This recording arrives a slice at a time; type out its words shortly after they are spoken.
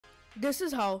This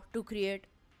is how to create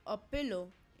a pillow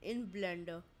in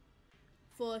Blender.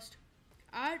 First,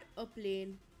 add a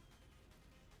plane,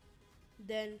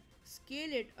 then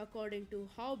scale it according to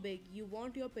how big you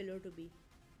want your pillow to be.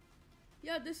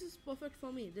 Yeah, this is perfect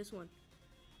for me, this one.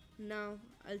 Now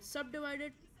I'll subdivide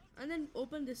it and then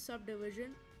open this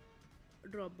subdivision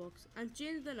Dropbox and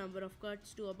change the number of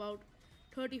cuts to about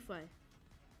 35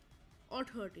 or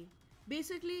 30.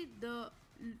 Basically, the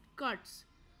cuts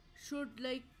should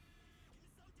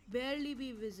barely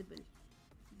be visible.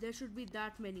 There should be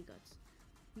that many cuts.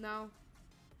 Now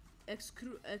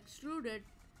extrude it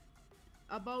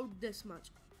about this much.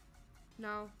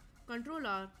 Now Ctrl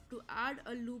R to add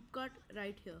a loop cut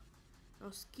right here. Now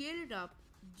scale it up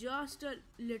just a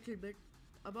little bit,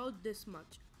 about this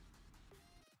much.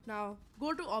 Now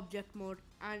go to object mode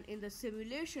and in the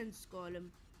simulations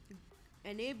column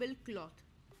enable cloth.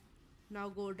 Now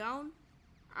go down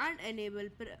and enable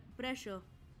pressure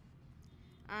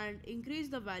and increase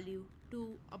the value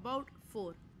to about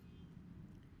 4.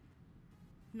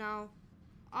 Now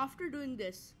after doing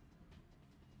this,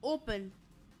 open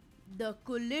the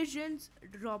collisions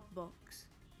Dropbox.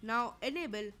 Now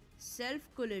enable self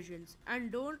collisions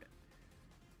and don't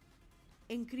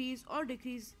increase or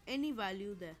decrease any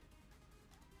value there.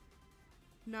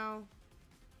 Now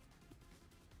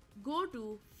go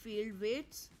to field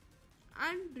weights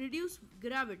and reduce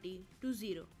gravity to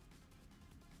 0.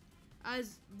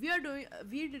 As we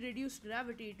reduced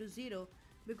gravity to 0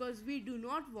 because we do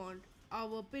not want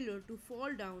our pillow to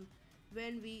fall down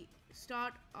when we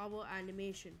start our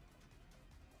animation.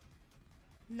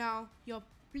 Now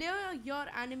play your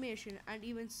animation and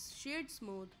even shade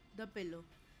smooth the pillow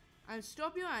and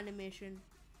stop your animation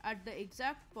at the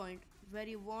exact point where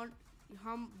you want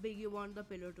how big you want the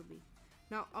pillow to be.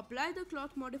 Now apply the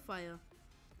cloth modifier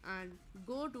and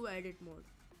go to edit mode.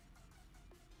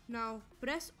 Now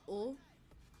press O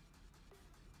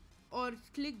or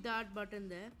click that button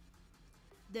there.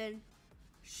 Then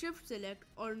shift select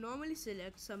or normally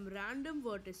select some random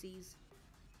vertices.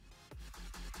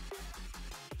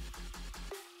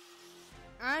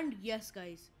 And yes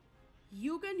guys,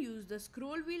 you can use the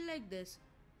scroll wheel like this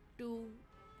to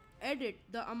edit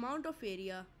the amount of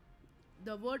area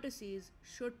the vertices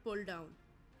should pull down.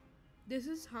 This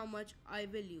is how much I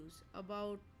will use,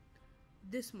 about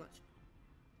this much.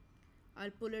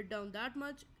 I'll pull it down that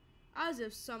much as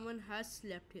if someone has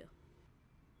slept here.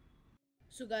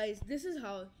 So guys, this is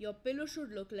how your pillow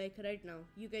should look like right now.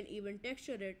 You can even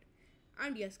texture it.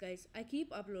 And yes guys, I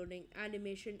keep uploading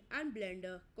animation and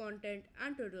Blender content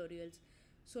and tutorials.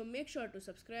 So make sure to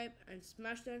subscribe and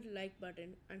smash that like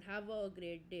button and have a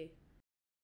great day.